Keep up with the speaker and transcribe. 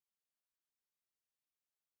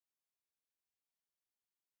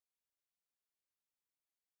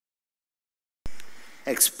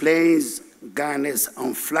explains Ghana's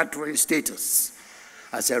unflattering status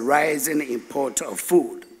as a rising importer of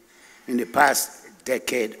food in the past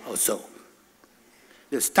decade or so.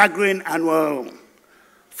 The staggering annual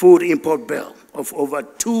food import bill of over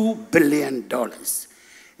 $2 billion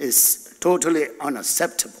is totally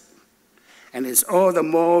unacceptable, and is all the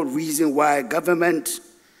more reason why government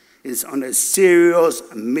is on a serious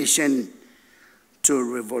mission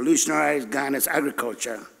to revolutionize Ghana's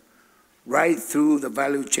agriculture right through the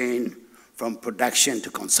value chain from production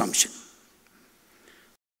to consumption.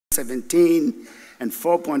 17 and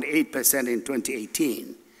 4.8% in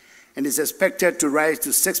 2018, and is expected to rise to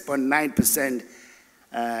 6.9%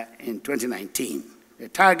 in 2019. The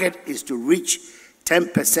target is to reach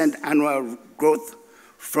 10% annual growth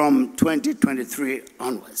from 2023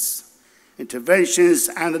 onwards. Interventions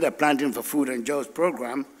under the Planting for Food and Jobs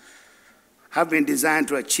program have been designed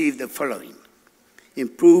to achieve the following: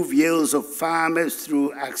 improve yields of farmers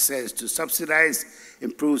through access to subsidized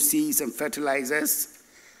improved seeds and fertilizers,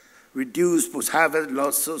 reduce post-harvest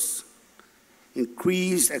losses,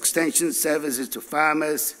 increase extension services to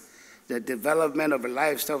farmers, the development of a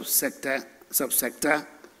livestock subsector,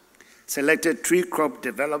 selected tree crop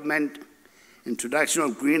development, introduction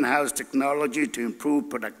of greenhouse technology to improve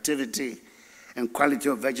productivity and quality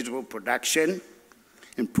of vegetable production,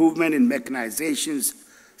 improvement in mechanization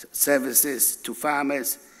services to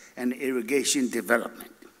farmers, and irrigation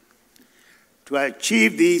development. To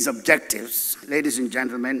achieve these objectives, ladies and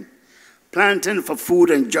gentlemen, Planting for Food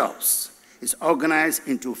and Jobs is organized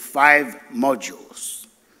into 5 modules.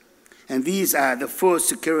 And these are the food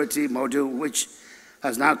security module, which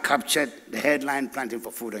has now captured the headline Planting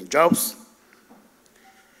for Food and Jobs,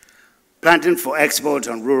 Planting for Export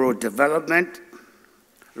and Rural Development,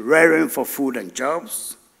 Rearing for Food and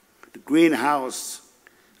Jobs, the Greenhouse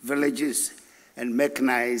Villages, and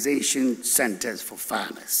Mechanization Centers for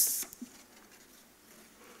Farmers.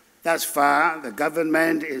 Thus far, the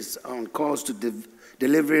government is on course to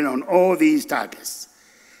delivering on all these targets.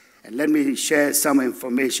 And let me share some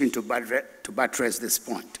information to buttress this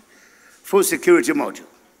point. Food security module.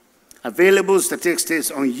 Available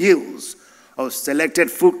statistics on yields of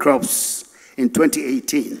selected food crops in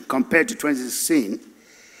 2018 compared to 2016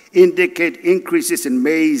 indicate increases in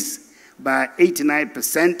maize by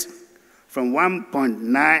 89% from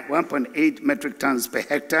 1.8 metric tons per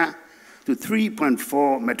hectare to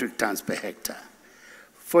 3.4 metric tons per hectare.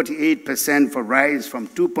 48% for rice from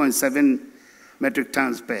 2.7 metric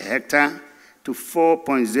tons per hectare to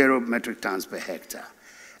 4.0 metric tons per hectare,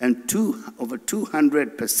 and over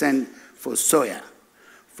 200% for soya,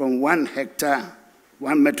 from 1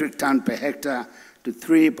 metric ton per hectare to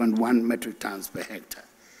 3.1 metric tons per hectare.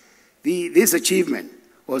 This achievement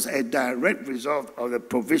was a direct result of the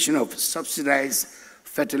provision of subsidized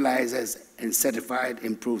fertilizers and certified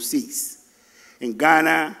improved seeds. In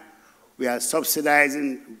Ghana, we are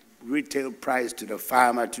subsidizing retail price to the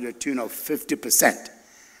farmer to the tune of 50%.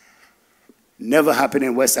 Never happened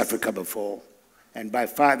in West Africa before, and by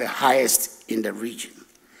far the highest in the region.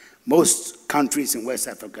 Most countries in West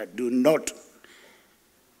Africa do not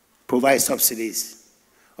provide subsidies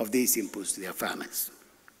of these inputs to their farmers.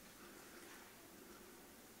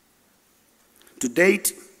 To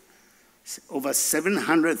date, over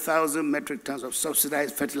 700,000 metric tons of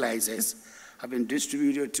subsidized fertilizers have been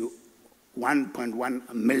distributed to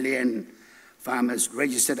 1.1 million farmers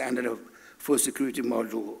registered under the food security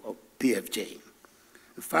model of PFJ.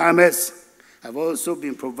 The farmers have also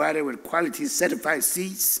been provided with quality certified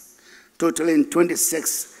seeds, totaling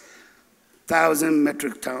 26,000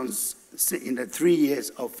 metric tons in the 3 years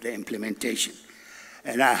of the implementation.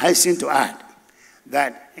 And I hasten to add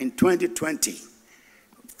that in 2020,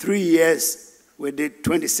 3 years, we did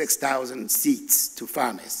 26,000 seeds to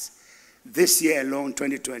farmers. This year alone,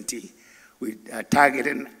 2020, we are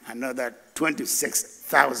targeting another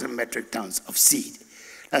 26,000 metric tons of seed.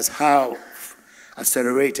 That's how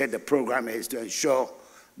accelerated the program is to ensure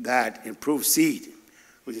that improved seed,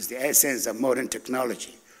 which is the essence of modern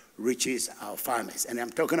technology, reaches our farmers. And I'm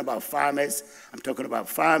talking about farmers,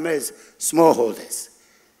 smallholders,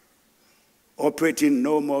 operating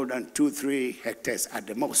no more than 2-3 hectares at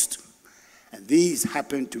the most. And these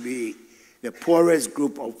happen to be the poorest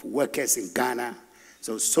group of workers in Ghana.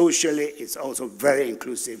 So socially, it's also very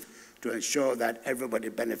inclusive to ensure that everybody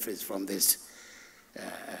benefits from this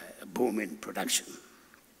boom in production.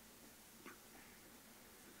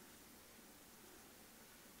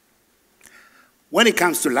 When it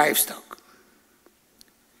comes to livestock,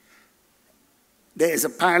 there is a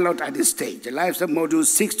pilot at this stage. The livestock module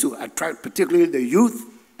seeks to attract particularly the youth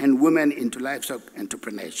and women into livestock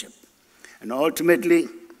entrepreneurship. And ultimately,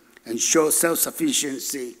 ensure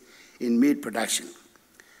self-sufficiency in meat production.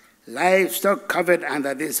 Livestock covered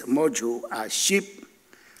under this module are sheep,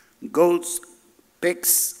 goats,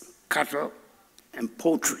 pigs, cattle, and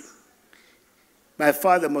poultry. By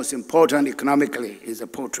far the most important economically is the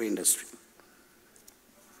poultry industry.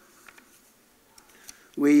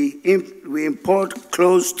 We import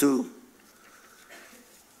close to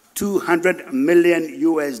 $200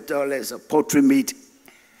 million of poultry meat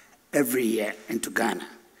every year into Ghana.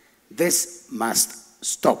 This must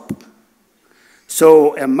stop.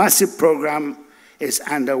 So a massive program is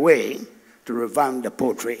underway to revamp the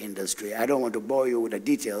poultry industry. I don't want to bore you with the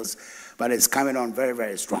details, but it's coming on very,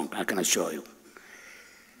 very strong, I can assure you.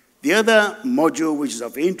 The other module which is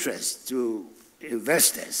of interest to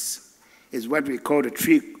investors is what we call the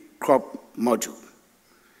tree crop module.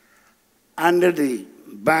 Under the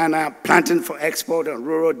banner Planting for Export and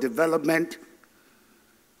Rural Development,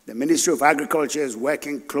 the Ministry of Agriculture is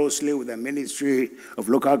working closely with the Ministry of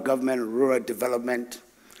Local Government and Rural Development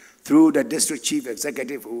through the district chief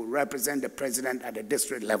executive who represent the president at the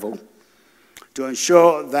district level to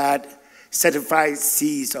ensure that certified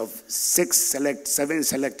seeds of seven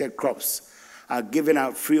selected crops are given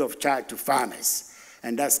out free of charge to farmers.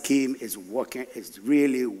 And that scheme is working, it's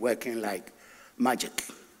really working like magic.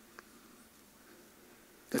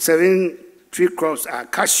 The 7 tree crops are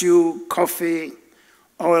cashew, coffee,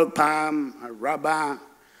 oil palm, rubber,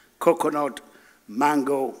 coconut,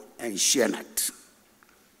 mango, and shea nut.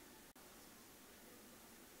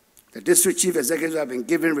 The district chief executives have been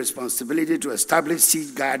given responsibility to establish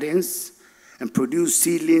seed gardens and produce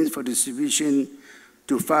seedlings for distribution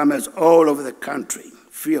to farmers all over the country,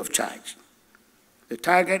 free of charge. The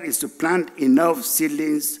target is to plant enough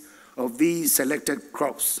seedlings of these selected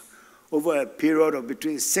crops over a period of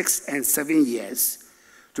between 6 and 7 years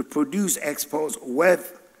to produce exports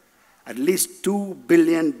worth at least $2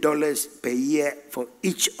 billion per year for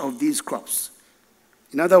each of these crops.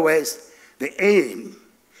 In other words, the aim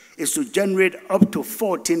is to generate up to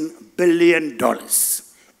 $14 billion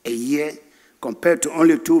a year compared to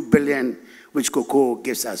only $2 billion which cocoa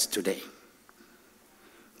gives us today.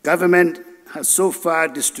 Government has so far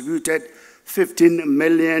distributed 15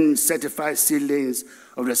 million certified seedlings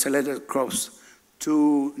of the selected crops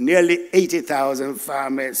to nearly 80,000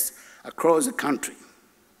 farmers across the country.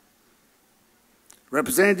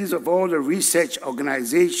 Representatives of all the research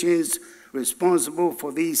organizations responsible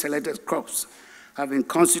for these selected crops have been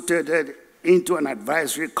constituted into an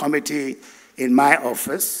advisory committee in my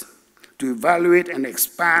office to evaluate an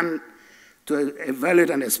expansion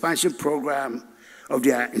program of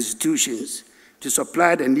their institutions to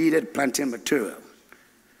supply the needed planting material.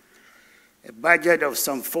 A budget of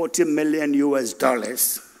some $40 million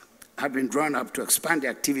have been drawn up to expand the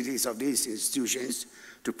activities of these institutions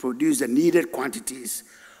to produce the needed quantities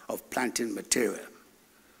of planting material.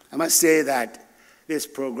 I must say that this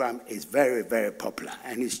program is very, very popular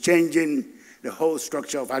and is changing the whole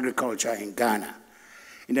structure of agriculture in Ghana.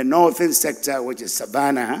 In the northern sector, which is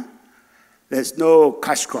Savannah, there's no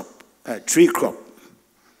cash crop, tree crop.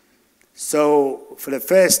 So for the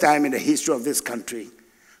first time in the history of this country,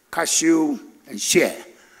 cashew and shea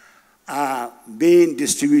are being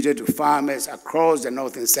distributed to farmers across the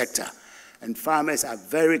northern sector. And farmers are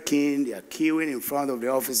very keen, they are queuing in front of the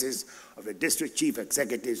offices of the district chief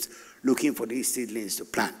executives looking for these seedlings to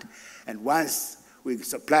plant. And once we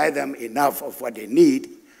supply them enough of what they need,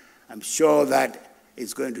 I'm sure that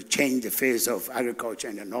it's going to change the face of agriculture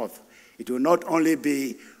in the north. It will not only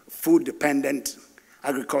be food-dependent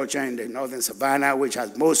agriculture in the northern Savannah, which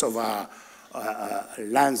has most of our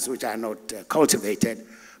lands which are not cultivated,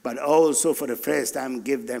 but also for the first time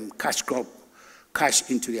give them cash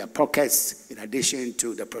into their pockets in addition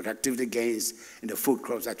to the productivity gains in the food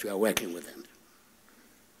crops that we are working with them.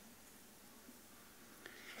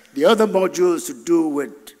 The other modules to do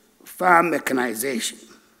with farm mechanization.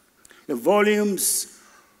 The volumes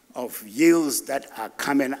of yields that are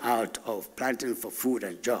coming out of planting for food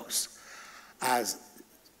and jobs are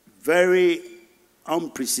very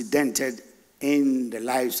unprecedented in the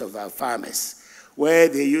lives of our farmers, where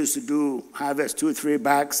they used to harvest 2-3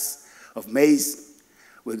 bags of maize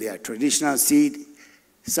with their traditional seed.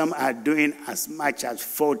 Some are doing as much as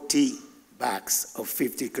 40 bags of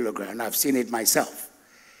 50 kilograms. I've seen it myself.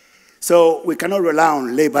 So we cannot rely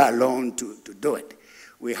on labor alone to do it.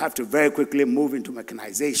 We have to very quickly move into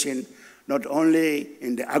mechanization, not only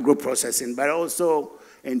in the agro-processing, but also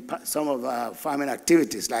in some of our farming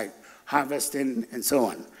activities like harvesting and so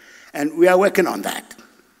on. And we are working on that.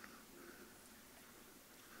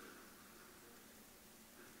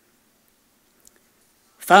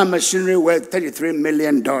 Farm machinery worth $33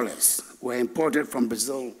 million were imported from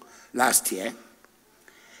Brazil last year.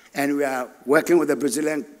 And we are working with the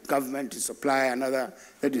Brazilian government to supply another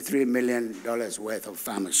 $33 million worth of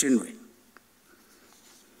farm machinery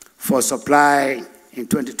for supply in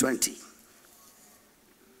 2020.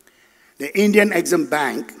 The Indian Exim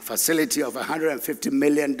Bank facility of $150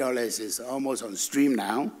 million is almost on stream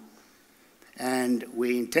now, and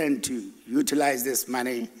we intend to utilize this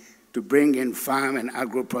money to bring in farm and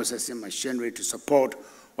agro-processing machinery to support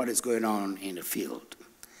what is going on in the field.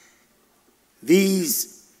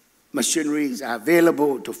 These machineries are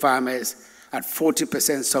available to farmers at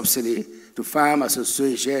 40% subsidy to farmers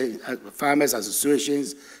associations,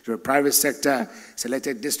 to the private sector,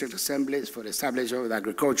 selected district assemblies for the establishment of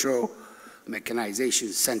agricultural mechanization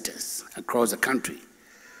centers across the country.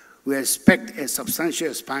 We expect a substantial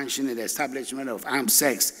expansion in the establishment of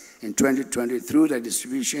AMSECs in 2020 through the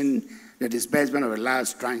disbursement of a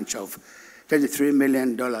large tranche of $33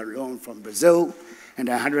 million loan from Brazil and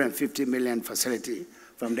a $150 million facility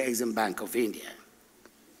from the Exim Bank of India.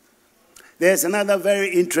 There's another very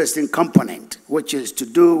interesting component, which is to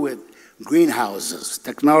do with greenhouses,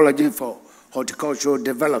 technology for horticultural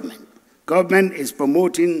development. Government is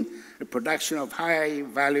promoting the production of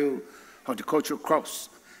high-value horticultural crops,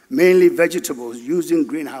 mainly vegetables, using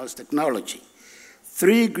greenhouse technology.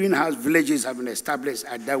 3 greenhouse villages have been established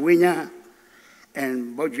at Dawinya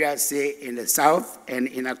and Bodriase in the south and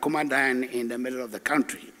in Akomadan in the middle of the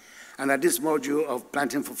country, under this module of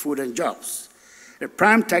planting for food and jobs. The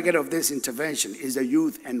prime target of this intervention is the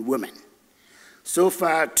youth and women. So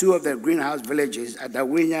far, 2 of the greenhouse villages at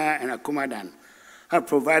Dawinya and Akomadan have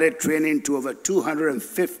provided training to over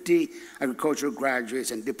 250 agricultural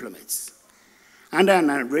graduates and diplomates. Under an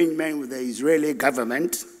arrangement with the Israeli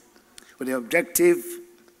government, with the objective,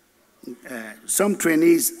 some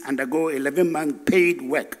trainees undergo 11-month paid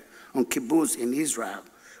work on kibbutz in Israel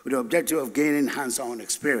with the objective of gaining hands-on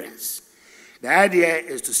experience. The idea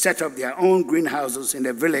is to set up their own greenhouses in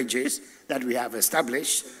the villages that we have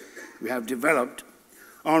established, we have developed,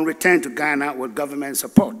 on return to Ghana with government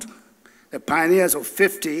support. The pioneers of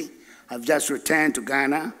 50 have just returned to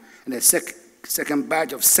Ghana, and the second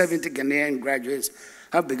batch of 70 Ghanaian graduates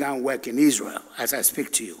have begun work in Israel as I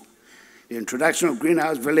speak to you. The introduction of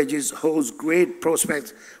greenhouse villages holds great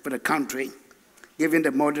prospects for the country, given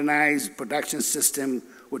the modernized production system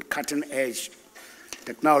with cutting-edge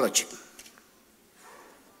technology.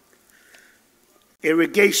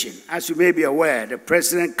 Irrigation. As you may be aware, the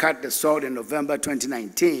President cut the sod in November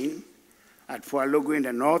 2019 at Fualogu in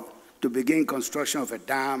the north to begin construction of a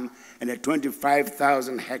dam and a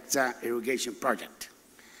 25,000-hectare irrigation project.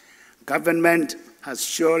 Government has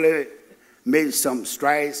surely made some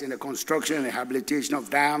strides in the construction and rehabilitation of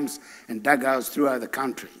dams and dugouts throughout the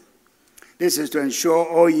country. This is to ensure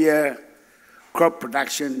all-year crop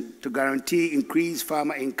production to guarantee increased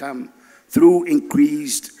farmer income through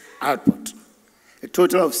increased output. A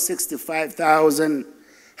total of 65,000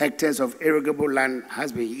 hectares of irrigable land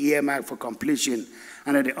has been earmarked for completion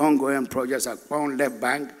under the ongoing projects at Pond Left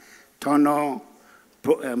Bank, Tono,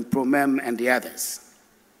 Promem, and the others.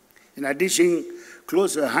 In addition,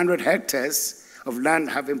 close to 100 hectares of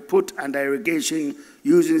land have been put under irrigation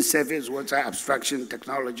using surface water abstraction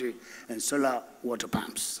technology and solar water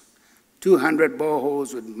pumps. 200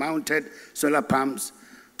 boreholes with mounted solar pumps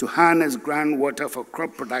to harness groundwater for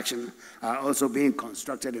crop production are also being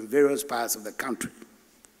constructed in various parts of the country.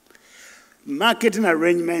 Marketing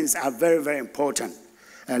arrangements are very, very important.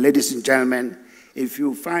 Ladies and gentlemen, if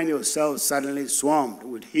you find yourself suddenly swamped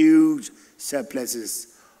with huge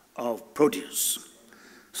surpluses of produce.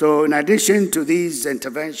 So in addition to these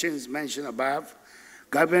interventions mentioned above,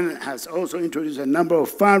 government has also introduced a number of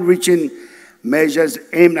far-reaching measures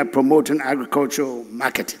aimed at promoting agricultural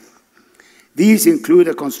marketing. These include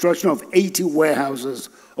the construction of 80 warehouses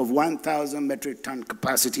of 1,000 metric ton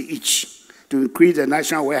capacity each to increase the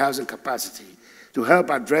national warehousing capacity to help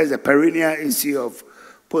address the perennial issue of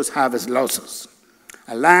post-harvest losses.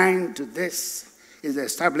 Aligned to this is the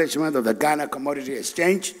establishment of the Ghana Commodity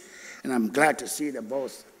Exchange, and I'm glad to see the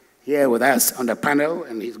boss here with us on the panel,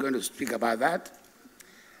 and he's going to speak about that.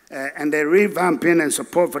 And the revamping and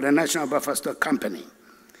support for the National Buffer Stock Company.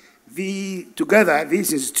 Together,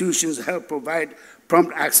 these institutions help provide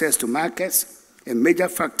prompt access to markets, a major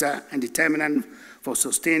factor and determinant for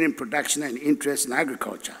sustaining production and interest in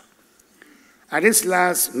agriculture. At this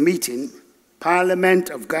last meeting, Parliament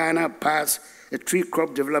of Ghana passed a Tree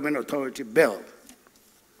Crop Development Authority bill.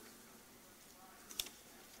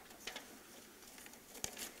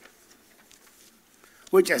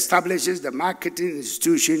 Which establishes the marketing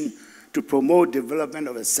institution to promote development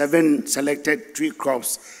of the 7 selected tree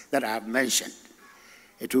crops that I have mentioned.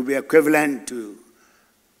 It will be equivalent to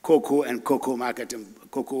Cocoa and Cocoa Marketing,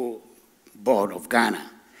 Cocoa Board of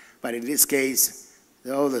Ghana. But in this case,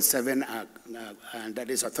 all the 7 are under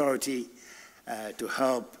this authority to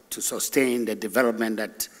help to sustain the development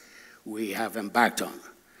that we have embarked on.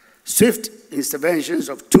 Swift interventions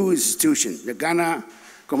of 2 institutions, the Ghana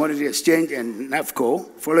Commodity Exchange and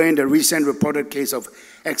NAFCO, following the recent reported case of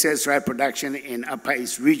excess rice production in Upper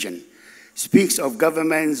East region, speaks of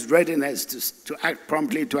government's readiness to act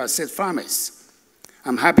promptly to assist farmers.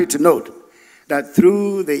 I'm happy to note that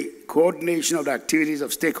through the coordination of the activities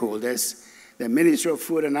of stakeholders, the Ministry of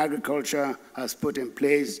Food and Agriculture has put in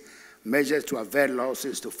place measures to avert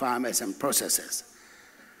losses to farmers and processors.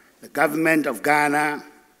 The government of Ghana,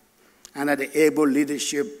 under the able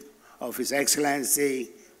leadership of His Excellency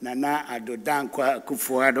Nana Addo Dankwa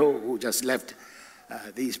Akufo-Addo, who just left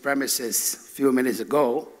these premises a few minutes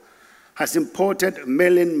ago, has imported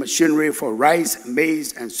milling machinery for rice,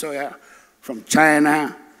 maize, and soya from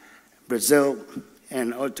China, Brazil,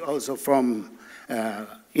 and also from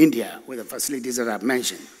India, with the facilities that I've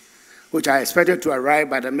mentioned, which are expected to arrive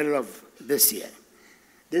by the middle of this year.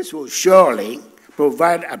 This will surely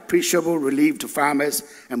provide appreciable relief to farmers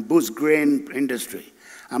and boost grain industry.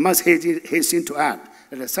 I must hasten to add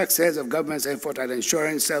that the success of government's effort at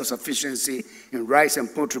ensuring self-sufficiency in rice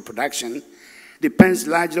and poultry production depends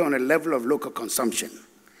largely on the level of local consumption.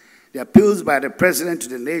 The appeals by the President to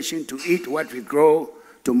the nation to eat what we grow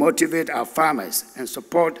to motivate our farmers and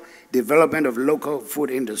support development of local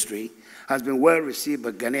food industry has been well received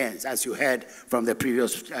by Ghanaians, as you heard from the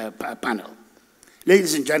previous panel.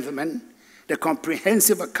 Ladies and gentlemen, the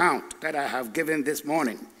comprehensive account that I have given this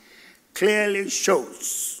morning clearly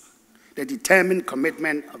shows the determined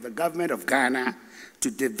commitment of the government of Ghana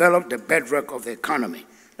to develop the bedrock of the economy,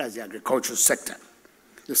 that's the agricultural sector.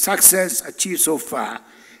 The success achieved so far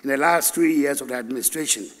in the last 3 years of the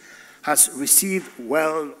administration has received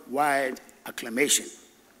worldwide acclamation.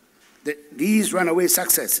 These runaway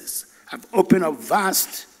successes have opened up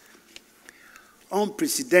vast,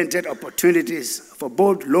 unprecedented opportunities for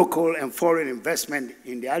both local and foreign investment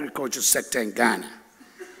in the agricultural sector in Ghana,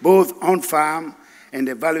 both on-farm and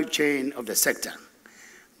the value chain of the sector.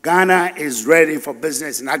 Ghana is ready for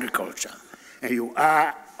business in agriculture, and you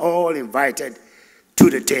are all invited to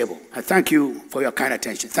the table. I thank you for your kind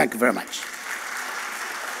attention. Thank you very much.